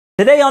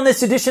Today on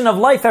this edition of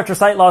Life After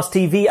Sight Loss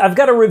TV, I've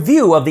got a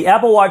review of the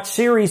Apple Watch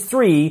Series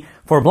 3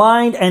 for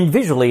blind and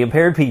visually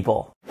impaired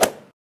people.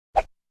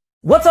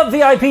 What's up,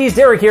 VIPs?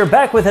 Derek here,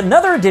 back with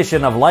another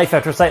edition of Life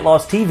After Sight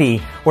Loss TV,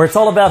 where it's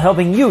all about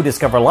helping you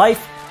discover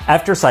life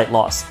after sight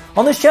loss.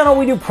 On this channel,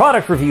 we do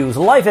product reviews,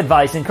 life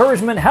advice,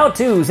 encouragement,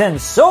 how-tos,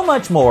 and so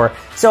much more.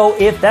 So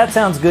if that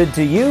sounds good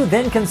to you,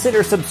 then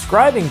consider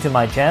subscribing to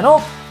my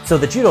channel so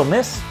that you don't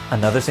miss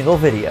another single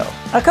video.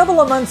 A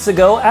couple of months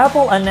ago,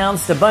 Apple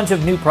announced a bunch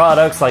of new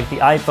products like the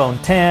iPhone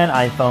X,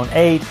 iPhone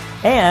 8,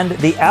 and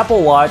the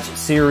Apple Watch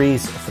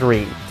Series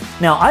 3.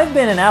 Now, I've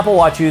been an Apple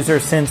Watch user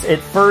since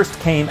it first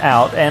came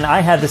out, and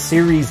I had the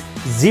Series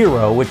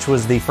 0, which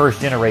was the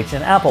first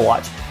generation Apple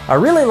Watch. I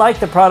really like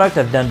the product.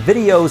 I've done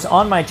videos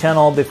on my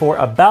channel before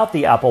about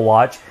the Apple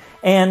Watch,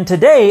 and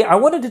today I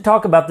wanted to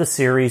talk about the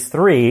Series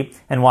 3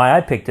 and why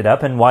I picked it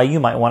up and why you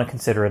might want to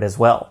consider it as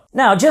well.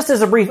 Now, just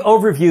as a brief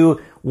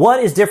overview,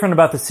 what is different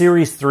about the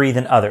Series 3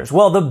 than others?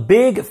 Well, the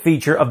big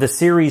feature of the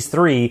Series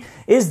 3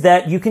 is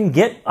that you can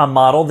get a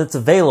model that's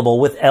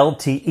available with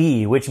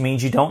LTE, which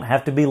means you don't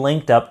have to be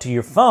linked up to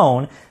your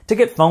phone to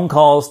get phone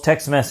calls,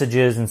 text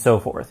messages, and so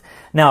forth.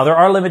 Now, there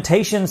are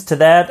limitations to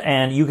that,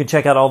 and you can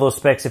check out all those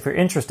specs if you're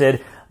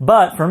interested.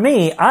 But for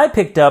me, I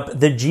picked up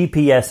the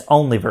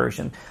GPS-only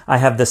version. I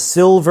have the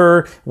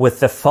silver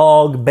with the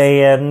fog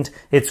band.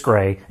 It's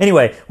gray.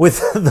 Anyway,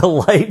 with the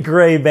light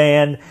gray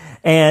band,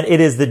 and it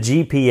is the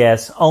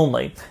GPS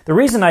only. The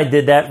reason I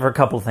did that for a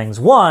couple of things.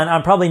 One,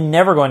 I'm probably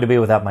never going to be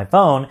without my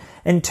phone.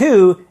 And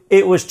two,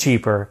 it was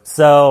cheaper.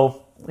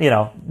 So, you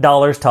know,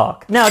 dollars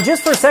talk. Now,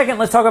 just for a second,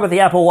 let's talk about the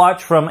Apple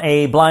Watch from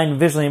a blind,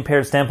 visually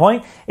impaired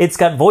standpoint. It's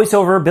got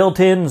voiceover built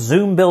in,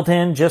 Zoom built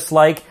in, just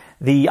like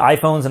the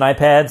iPhones and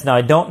iPads. Now,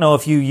 I don't know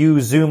if you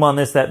use Zoom on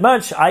this that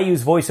much. I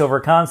use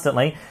voiceover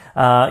constantly,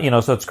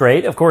 so it's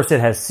great. Of course, it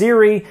has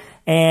Siri,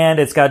 and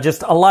it's got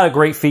just a lot of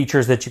great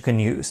features that you can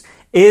use.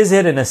 Is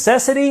it a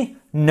necessity?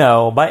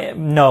 No,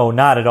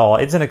 not at all.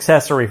 It's an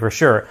accessory for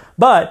sure,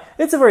 but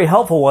it's a very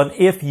helpful one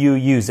if you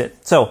use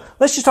it. So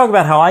let's just talk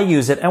about how I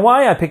use it and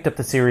why I picked up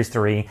the Series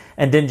 3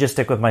 and didn't just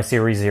stick with my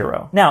Series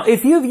 0. Now,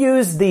 if you've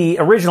used the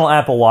original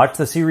Apple Watch,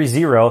 the Series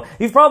 0,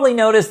 you've probably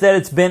noticed that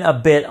it's been a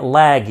bit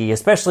laggy,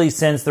 especially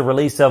since the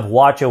release of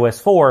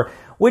watchOS 4,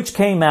 which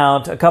came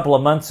out a couple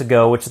of months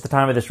ago, which at the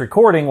time of this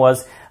recording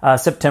was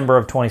September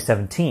of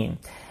 2017.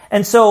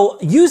 And so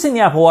using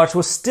the Apple Watch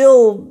was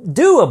still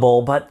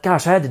doable, but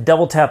gosh, I had to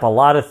double tap a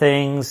lot of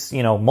things,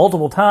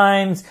 multiple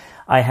times.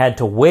 I had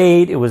to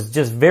wait. It was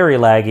just very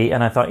laggy.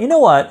 And I thought, you know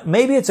what?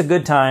 Maybe it's a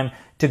good time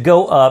to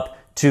go up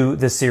to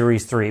the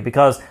Series 3,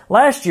 because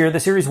last year, the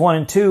Series 1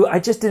 and 2, I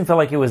just didn't feel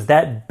like it was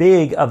that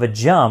big of a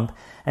jump.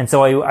 And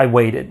so I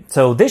waited.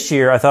 So this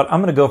year, I thought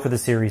I'm going to go for the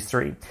Series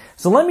 3.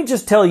 So let me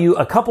just tell you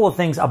a couple of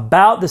things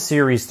about the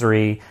Series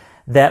 3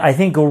 that I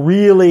think will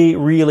really,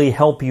 really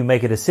help you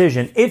make a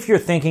decision if you're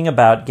thinking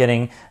about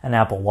getting an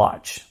Apple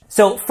Watch.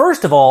 So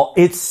first of all,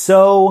 it's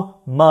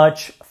so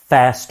much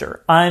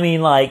faster. I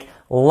mean, like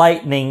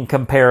lightning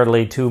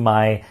comparatively to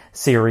my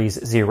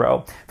Series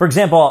 0. For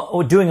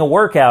example, doing a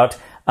workout,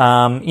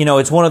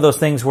 it's one of those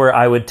things where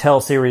I would tell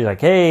Siri,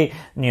 like, hey,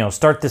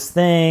 start this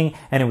thing,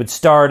 and it would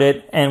start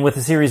it. And with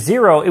the Series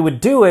 0, it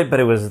would do it, but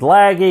it was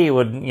laggy. It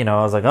would,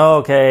 I was like, oh,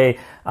 okay,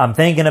 I'm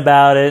thinking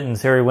about it. And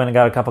Siri went and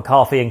got a cup of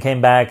coffee and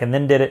came back and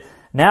then did it.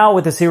 Now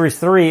with the Series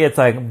 3, it's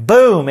like,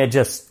 boom, it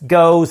just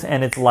goes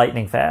and it's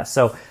lightning fast.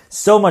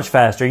 So much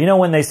faster.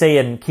 When they say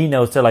in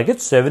keynotes, they're like,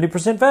 it's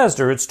 70%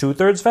 faster, it's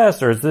 2/3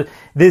 faster.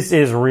 This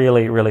is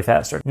really, really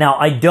faster. Now,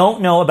 I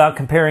don't know about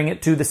comparing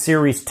it to the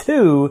Series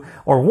 2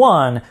 or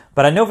 1,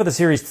 but I know for the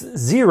Series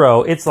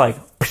 0, it's like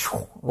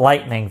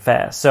lightning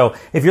fast. So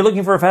if you're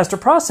looking for a faster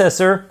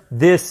processor,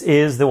 this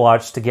is the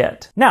watch to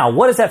get. Now,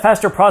 what does that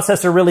faster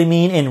processor really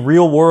mean in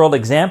real world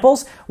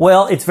examples?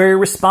 Well, it's very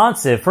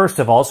responsive, first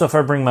of all. So if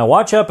I bring my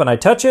watch up and I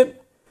touch it,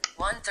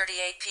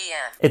 1:38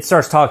 p.m. it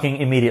starts talking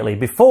immediately.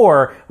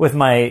 Before, with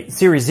my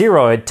Series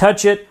 0, I'd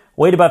touch it,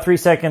 wait about 3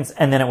 seconds,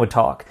 and then it would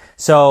talk.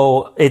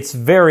 So it's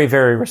very,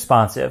 very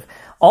responsive.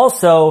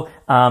 Also,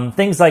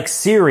 things like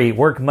Siri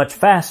work much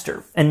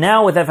faster. And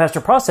now with that faster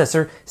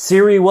processor,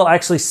 Siri will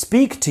actually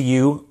speak to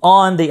you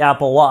on the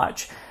Apple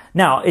Watch.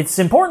 Now, it's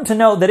important to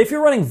note that if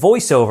you're running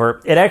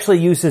VoiceOver, it actually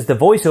uses the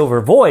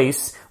VoiceOver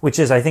voice, which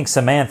is, I think,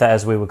 Samantha,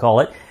 as we would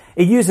call it.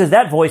 It uses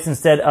that voice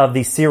instead of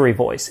the Siri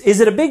voice. Is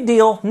it a big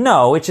deal?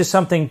 No, it's just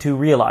something to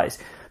realize.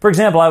 For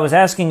example, I was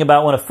asking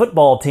about when a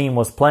football team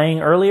was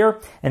playing earlier,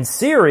 and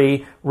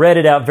Siri read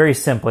it out very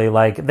simply,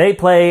 like they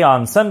play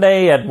on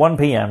Sunday at 1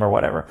 p.m. or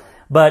whatever.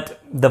 But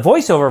the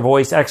VoiceOver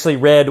voice actually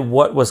read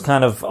what was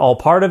kind of all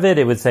part of it.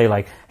 It would say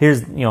like,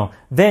 here's,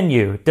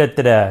 venue,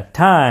 da-da-da,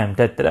 time,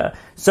 da-da-da.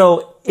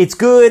 So it's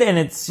good, and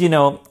it's,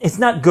 it's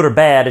not good or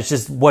bad. It's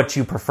just what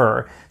you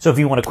prefer. So if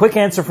you want a quick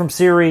answer from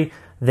Siri,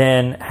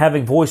 then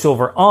having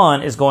VoiceOver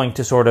on is going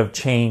to sort of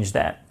change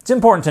that. It's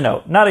important to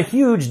note. Not a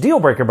huge deal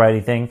breaker by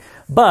anything,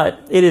 but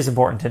it is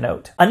important to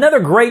note.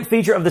 Another great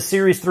feature of the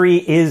Series 3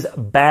 is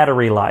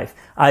battery life.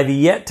 I've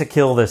yet to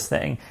kill this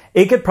thing.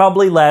 It could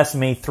probably last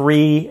me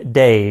 3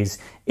 days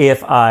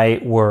if I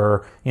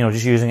were,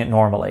 just using it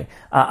normally.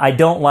 I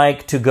don't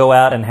like to go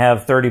out and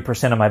have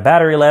 30% of my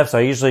battery left, so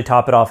I usually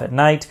top it off at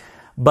night.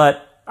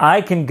 But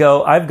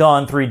I've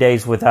gone 3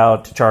 days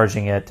without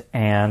charging it,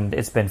 and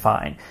it's been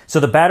fine.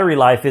 So the battery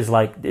life is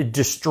it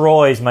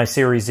destroys my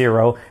Series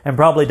 0 and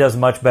probably does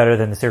much better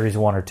than the Series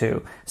 1 or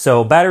 2.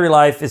 So battery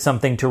life is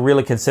something to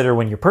really consider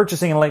when you're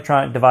purchasing an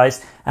electronic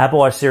device. Apple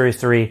Watch Series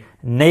 3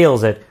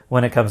 nails it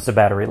when it comes to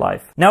battery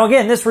life. Now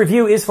again, this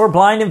review is for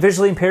blind and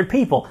visually impaired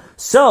people.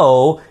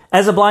 So,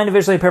 as a blind and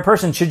visually impaired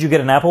person, should you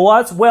get an Apple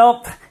Watch?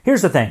 Well,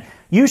 here's the thing.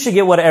 You should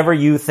get whatever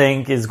you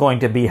think is going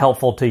to be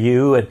helpful to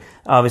you, and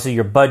obviously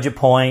your budget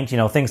point,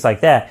 things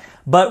like that.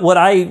 But would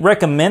I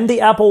recommend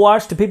the Apple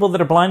Watch to people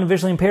that are blind and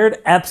visually impaired?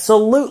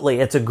 Absolutely.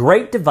 It's a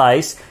great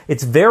device.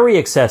 It's very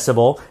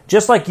accessible,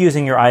 just like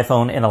using your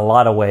iPhone in a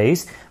lot of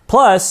ways.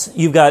 Plus,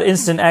 you've got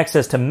instant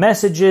access to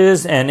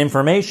messages and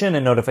information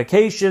and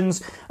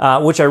notifications,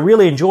 which I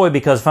really enjoy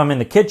because if I'm in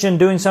the kitchen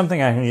doing something,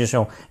 I can just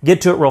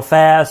get to it real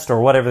fast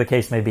or whatever the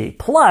case may be.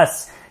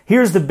 Plus,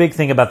 here's the big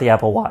thing about the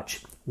Apple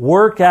Watch.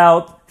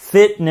 Workout,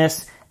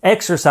 fitness,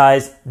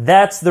 exercise,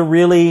 that's the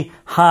really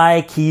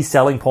high key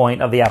selling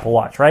point of the Apple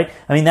Watch, right?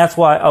 I mean, that's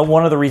why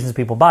one of the reasons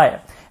people buy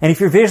it. And if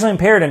you're visually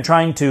impaired and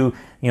trying to,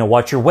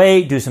 watch your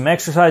weight, do some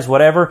exercise,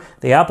 whatever,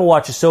 the Apple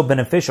Watch is so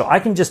beneficial. I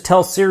can just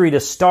tell Siri to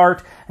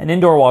start an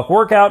indoor walk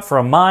workout for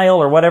a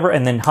mile or whatever,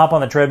 and then hop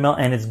on the treadmill,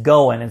 and it's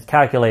going, it's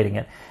calculating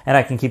it. And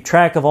I can keep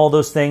track of all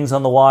those things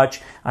on the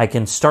watch. I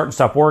can start and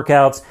stop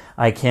workouts.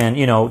 I can,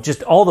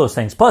 just all those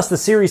things. Plus, the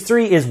Series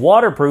 3 is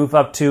waterproof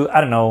up to,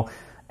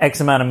 X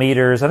amount of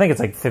meters. I think it's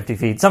like 50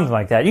 feet, something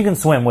like that. You can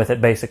swim with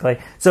it, basically.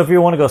 So if you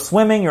want to go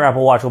swimming, your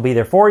Apple Watch will be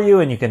there for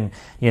you, and you can,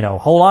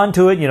 hold on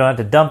to it. You don't have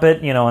to dump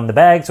it, in the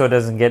bag so it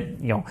doesn't get,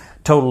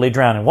 totally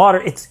drowned in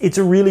water. It's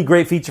a really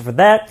great feature for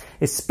that,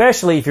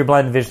 especially if you're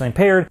blind and visually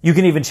impaired. You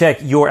can even check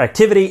your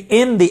activity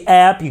in the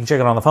app. You can check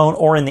it on the phone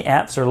or in the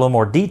apps for a little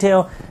more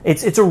detail.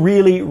 It's a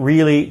really,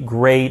 really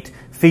great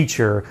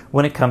feature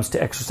when it comes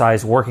to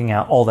exercise, working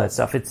out, all that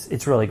stuff.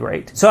 It's really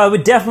great. So I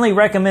would definitely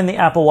recommend the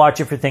Apple Watch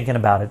if you're thinking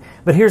about it.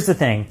 But here's the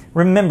thing.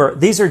 Remember,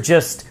 these are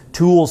just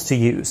tools to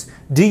use.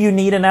 Do you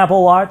need an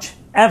Apple Watch?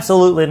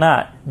 Absolutely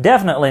not.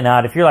 Definitely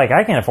not. If you're like,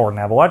 I can't afford an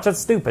Apple Watch, that's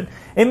stupid.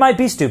 It might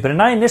be stupid.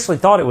 And I initially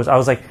thought I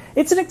was like,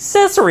 it's an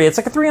accessory. It's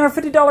like a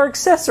 $350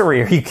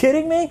 accessory. Are you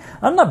kidding me?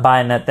 I'm not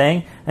buying that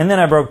thing. And then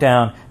I broke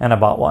down and I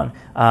bought one.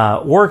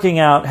 Working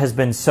out has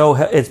been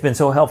it's been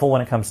so helpful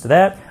when it comes to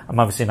that. I'm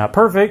obviously not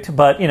perfect,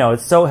 but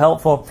it's so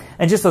helpful.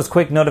 And just those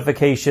quick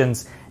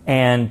notifications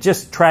and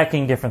just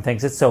tracking different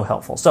things, it's so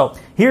helpful. So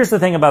here's the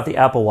thing about the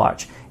Apple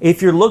Watch.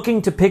 If you're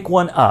looking to pick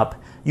one up,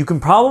 you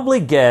can probably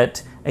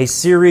get a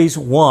Series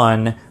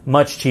 1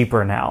 much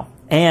cheaper now.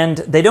 And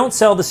they don't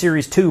sell the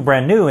Series 2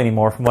 brand new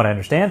anymore from what I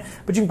understand,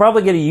 but you can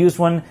probably get a used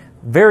one.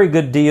 Very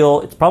good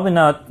deal. It's probably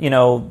not,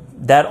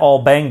 that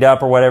all banged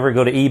up or whatever.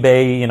 Go to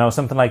eBay,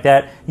 something like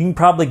that. You can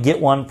probably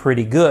get one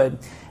pretty good.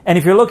 And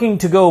if you're looking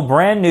to go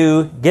brand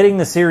new, getting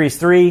the Series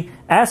 3,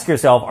 ask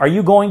yourself, are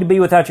you going to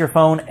be without your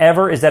phone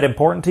ever? Is that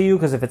important to you?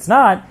 Because if it's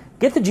not,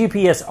 get the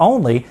GPS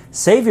only.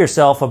 Save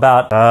yourself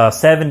about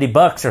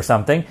 $70 or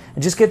something,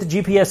 and just get the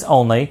GPS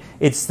only.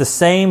 It's the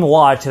same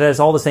watch. It has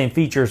all the same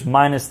features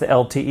minus the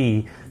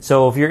LTE.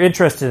 So if you're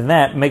interested in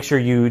that, make sure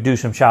you do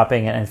some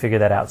shopping and figure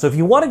that out. So if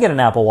you want to get an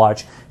Apple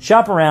Watch,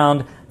 shop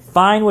around,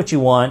 find what you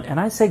want, and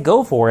I say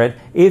go for it.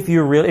 If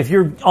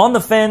you're on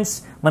the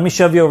fence, let me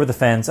shove you over the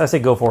fence. I say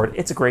go for it.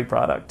 It's a great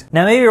product.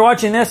 Now maybe you're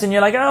watching this and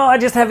you're like, oh, I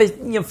just have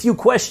a few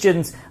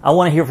questions. I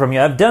want to hear from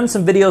you. I've done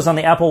some videos on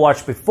the Apple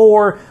Watch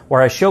before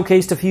where I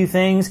showcased a few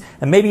things,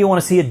 and maybe you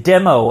want to see a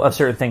demo of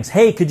certain things.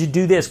 Hey, could you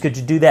do this? Could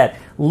you do that?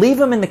 Leave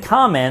them in the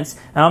comments,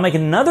 and I'll make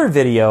another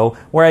video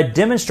where I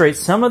demonstrate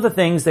some of the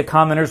things that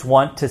commenters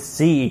want to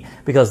see,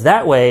 because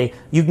that way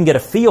you can get a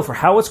feel for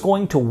how it's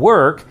going to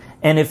work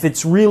and if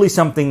it's really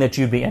something that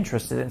you'd be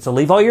interested in. So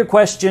leave all your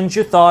questions,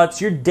 your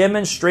thoughts, your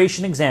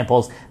demonstration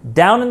examples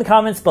down in the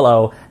comments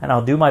below, and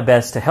I'll do my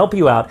best to help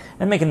you out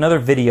and make another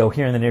video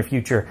here in the near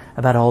future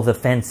about all the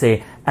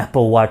fancy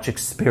Apple Watch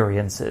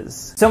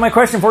experiences. So my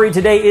question for you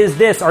today is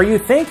this. Are you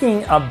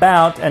thinking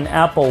about an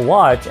Apple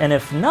Watch? And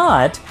if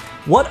not,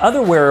 what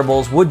other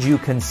wearables would you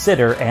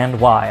consider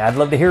and why? I'd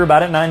love to hear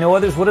about it, and I know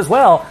others would as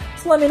well.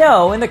 So let me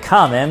know in the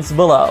comments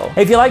below.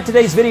 If you liked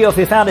today's video, if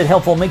you found it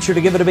helpful, make sure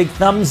to give it a big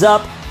thumbs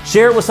up,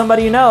 share it with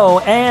somebody you know,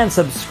 and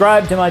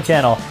subscribe to my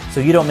channel so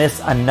you don't miss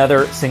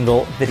another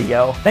single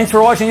video. Thanks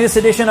for watching this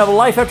edition of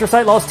Life After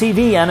Sight Loss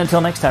TV, and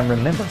until next time,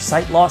 remember,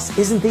 sight loss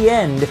isn't the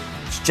end,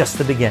 it's just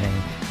the beginning.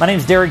 My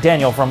name's Derek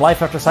Daniel from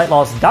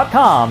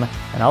LifeAfterSightLoss.com,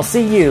 and I'll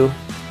see you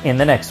in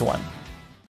the next one.